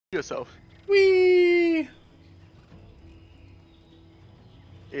yourself. Whee!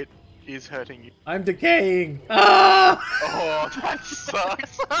 It is hurting you. I'm decaying. Ah! Oh, that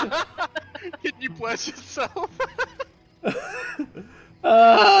sucks. Can you bless yourself?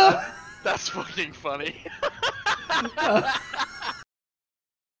 Ah! That's fucking funny.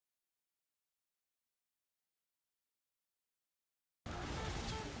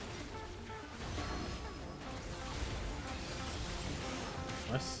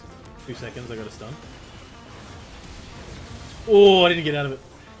 Nice. 2 seconds, I got a stun. Oh, I didn't get out of it.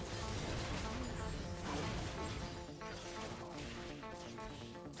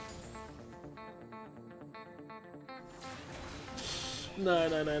 No,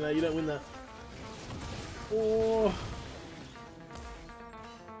 no, no, no, you don't win that. Oh.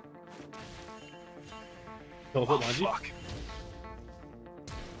 Teleport behind you. Fuck.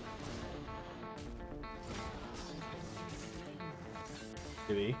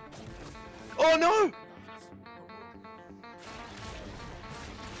 TV. Oh no!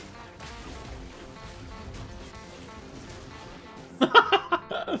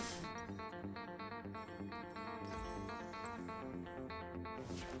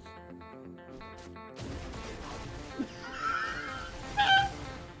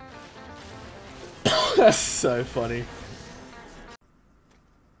 That's so funny.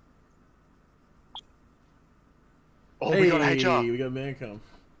 Oh, Hey, we got HR. we got man cum.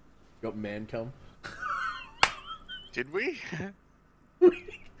 Got man cum. Did we?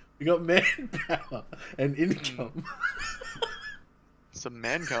 We got man power and income. Some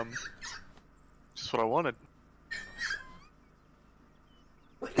man cum. Just what I wanted.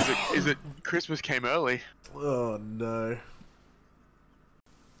 Is it Christmas came early? Oh no.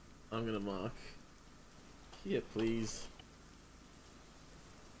 I'm gonna mark. Here, please.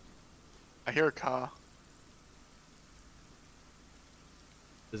 I hear a car.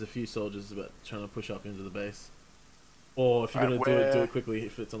 There's a few soldiers about trying to push up into the base. Or if you're Alright, gonna do it quickly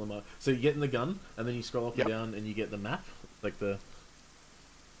if it's on the mark. So you get in the gun, and then you scroll up Yep. and down, and you get the map, like the.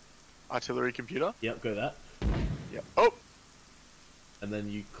 Artillery computer. Yep, go that, Yep. Oh! and then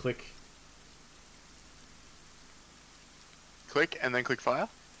you click. Click and then click fire.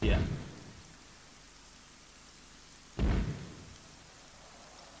 Yeah.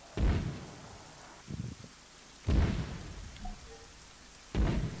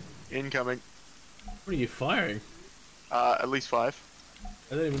 Incoming. What are you firing? At least 5.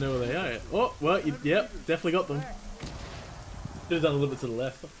 I don't even know where they are yet. Oh, well, yep, definitely got them. Should have done a little bit to the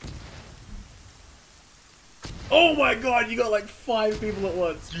left. Oh my god, you got like 5 people at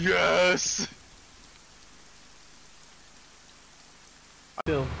once. Yes!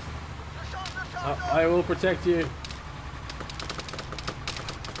 Still. I will protect you.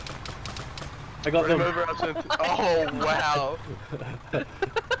 I got them. Over absinthe. Oh, wow.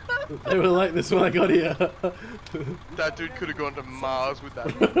 They were like this when I got here. That dude could have gone to Mars with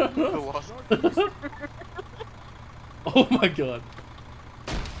that velocity. Oh my god.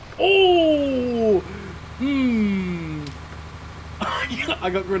 Oh! Hmm. I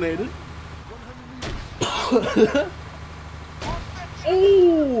got grenaded.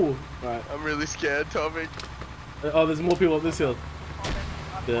 Oh! Right. I'm really scared, Tommy. Oh, there's more people up this hill.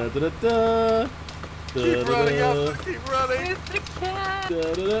 Da da da da. Keep running up, keep running. Da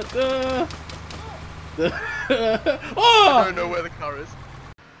da da da. I Oh! don't know where the car is.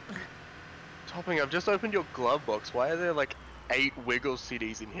 Topping, I've just opened your glove box. Why are there like 8 Wiggle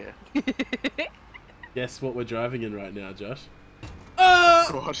CDs in here? Guess what we're driving in right now, Josh? Oh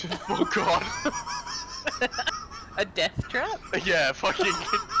god. Oh god. A death trap? Yeah, fucking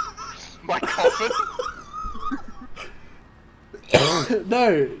my coffin.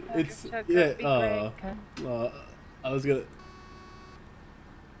 No, it's Chugga, yeah. be great, I was gonna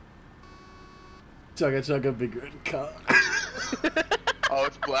chugga big red car. Oh,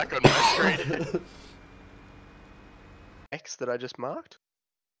 it's black on my screen. X that I just marked.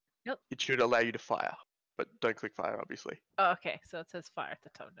 Yep. It should allow you to fire, but don't click fire, obviously. Oh, okay, so it says fire at the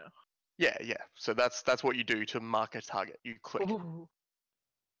top now. Yeah, yeah. So that's what you do to mark a target. You click. Ooh.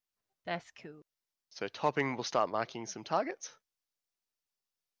 That's cool. So Topping will start marking some targets.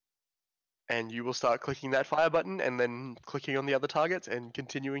 And you will start clicking that fire button and then clicking on the other targets and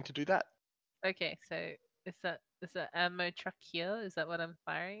continuing to do that. Okay, so is that ammo truck here? Is that what I'm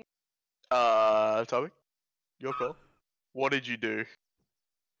firing? Topping, your call. What did you do?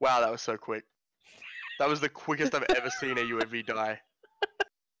 Wow, that was so quick. That was the quickest I've ever seen a UAV die.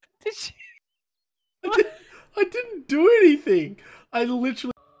 Did you? I didn't do anything. I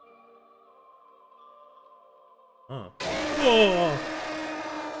literally. Oh. Oh.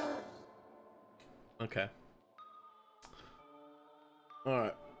 Okay. All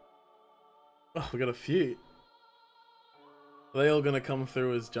right. Oh, we got a few. Are they all gonna come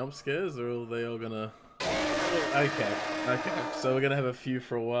through as jump scares, or are they all gonna... Okay, okay. So we're gonna have a few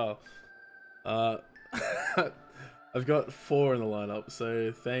for a while. I've got 4 in the lineup,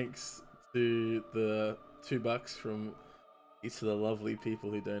 so thanks to the $2 from each of the lovely people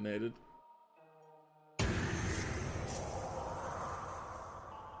who donated.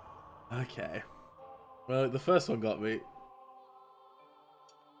 Okay. Well, the first one got me.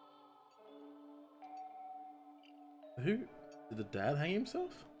 Who? Did the dad hang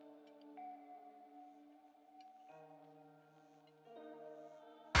himself?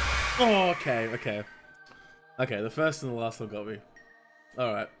 Oh, okay, okay. Okay, the first and the last one got me.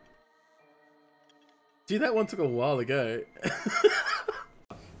 Alright. Gee, that one took a while to go.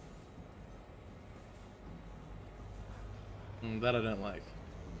 That I don't like.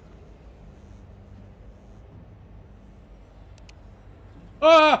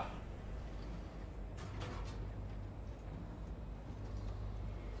 Ah!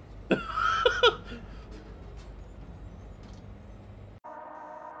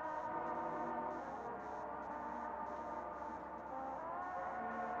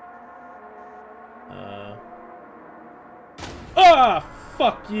 Ah!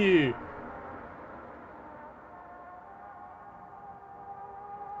 Fuck you!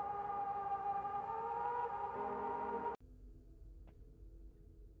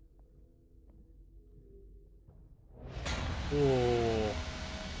 Oh.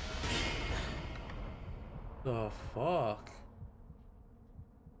 The fuck?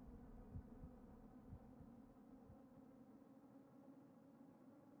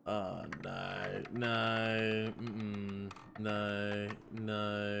 Oh, no, no, no,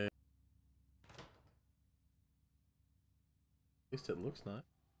 no. At least it looks nice.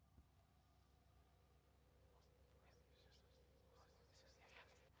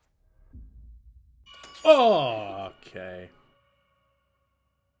 Oh, okay.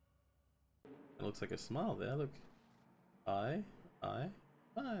 It looks like a smile there, look. I, smile.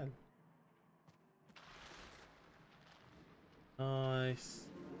 Nice.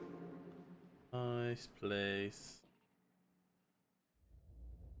 Nice place.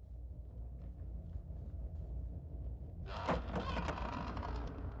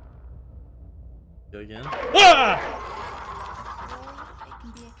 Go again. Ah! It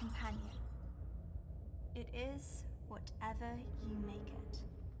can be a companion. It is whatever you make it.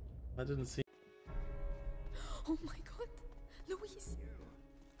 I didn't see. Oh my god, Louise!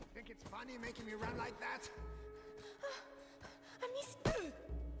 Think it's funny making me run like that? I miss you!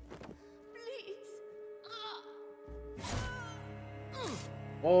 Please!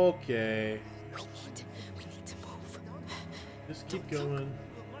 Okay. We need to move. Just keep going.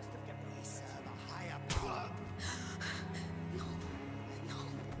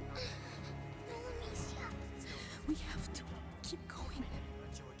 No, Amicia. We have to keep going.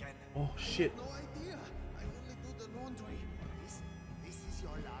 Oh shit. No idea. I only do the laundry. This is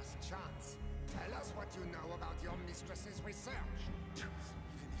your last chance. Tell us what you know about your mistress's research. Even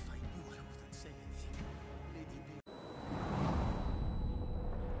if I knew, I wouldn't say anything. Lady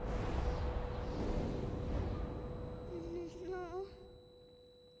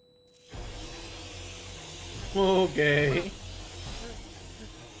Okay.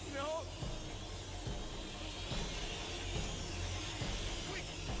 No! Quick!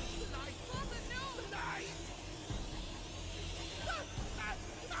 Light! Father, no! Light!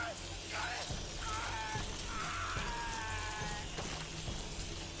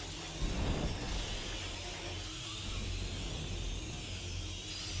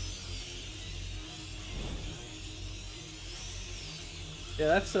 Yeah,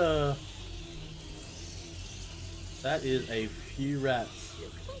 that's that is a few rats.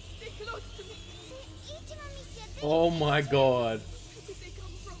 Stay close to me. Oh my god. Where did they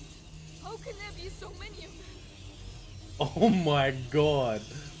come from? How can there be so many of them? Oh my god.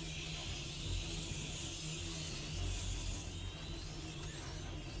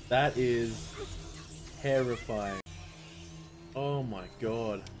 That is terrifying. Oh my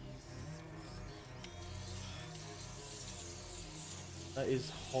god. That is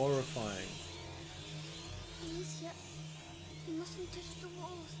horrifying. Amicia, you mustn't touch the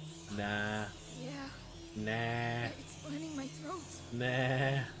walls. Nah. Yeah, Nah. it's burning my throat.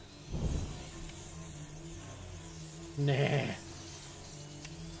 Nah. Nah.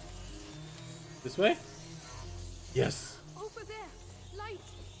 This way? Yes. Over there, light.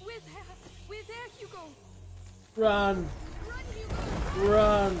 We're there, Hugo. Run. Run, Hugo.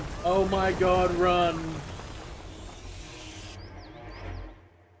 Run. Oh my god, run.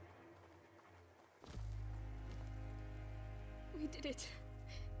 We did it.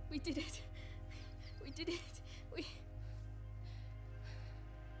 We did it. We did it. We...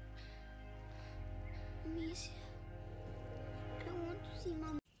 Amicia, I want to see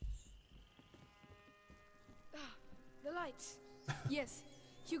Mom. Ah, the lights. Yes.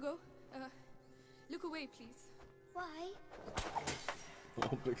 Hugo, look away, please. Why?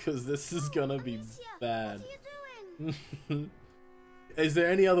 Well, because this is gonna be Amicia, bad. what are you doing? Is there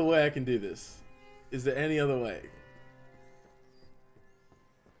any other way I can do this? Is there any other way?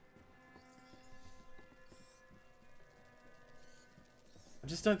 I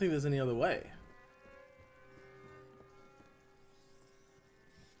just don't think there's any other way.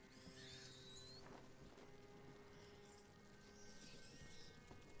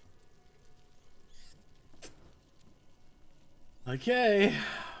 Okay.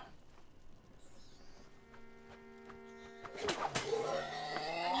 I'm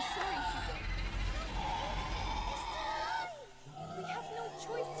sorry, Hugo. We have no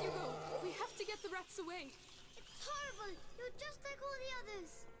choice, Hugo. We have to get the rats away. It's horrible. You're just like all the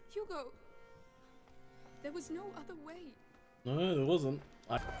others. Hugo, there was no other way. No, there wasn't.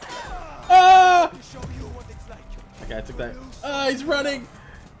 Ah! Show you what it's like. Okay, I took that. Ah, he's running!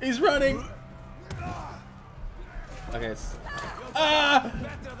 He's running! Okay, it's... Ah!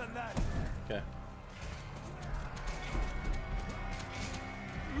 Better than that. Okay.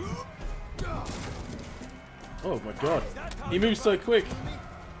 Oh my god. He moves so quick.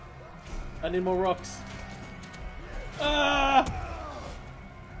 I need more rocks. Ah!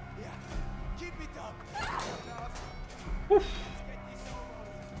 Yeah. Keep it up. Woof.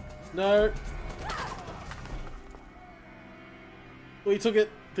 No. Oh, he took it.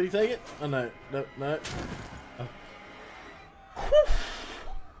 Did he take it? Oh no. No, no. Oh.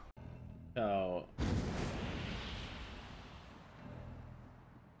 Oh.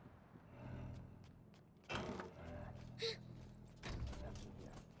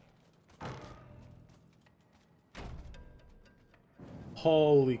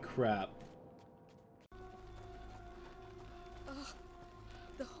 Holy crap.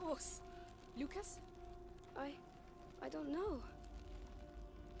 The horse. Lucas? I don't know.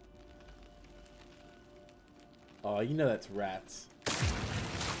 Oh, you know that's rats.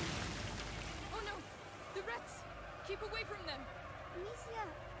 Oh no! The rats! Keep away from them! Amicia,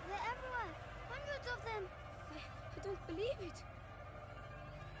 they're everywhere. Hundreds of them. I don't believe it.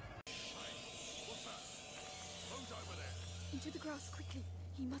 Into the grass quickly.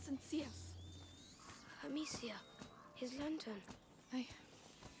 He mustn't see us. Amicia, his lantern.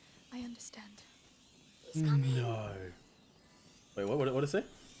 I understand. He's coming. No. Wait, what did it say?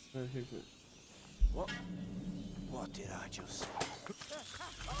 What? What did I just?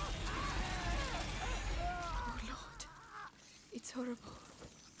 Oh Lord. It's horrible.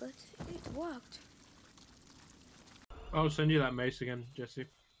 But it worked. I'll send you that mace again, Jesse.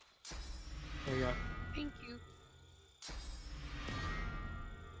 There you go. Thank you.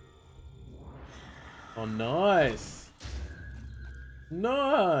 Oh, nice.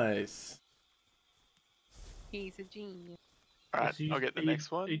 Nice. He's a genius. Alright, Jesse, I'll get the are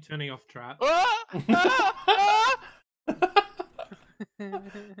next one. Are you turning off trap? Ah! Ah! Ah!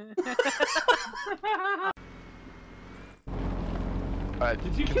 Alright,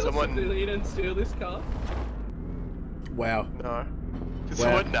 Did you can kill someone... a civilian and steal this car? Wow. No. Can Wow.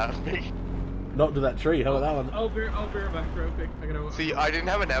 someone nav me? Not to that tree. How about that one? I'll be right back real quick. I gotta... See, I didn't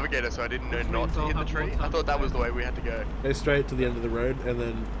have a navigator, so I didn't know Which not means to I'll hit the have more tree. I time thought that to was the way we had to go. Go straight to the end of the road and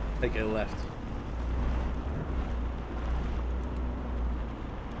then take a left.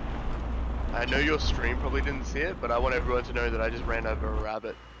 I know your stream probably didn't see it, but I want everyone to know that I just ran over a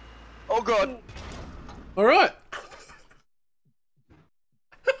rabbit. Oh god! Alright.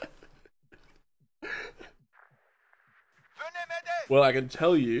 Well, I can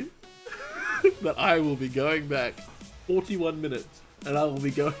tell you that I will be going back 41 minutes and I will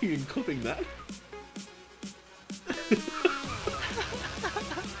be going and clipping that.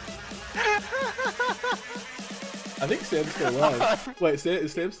 I think Sam's still alive. Wait,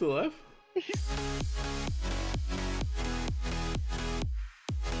 is Sam still alive?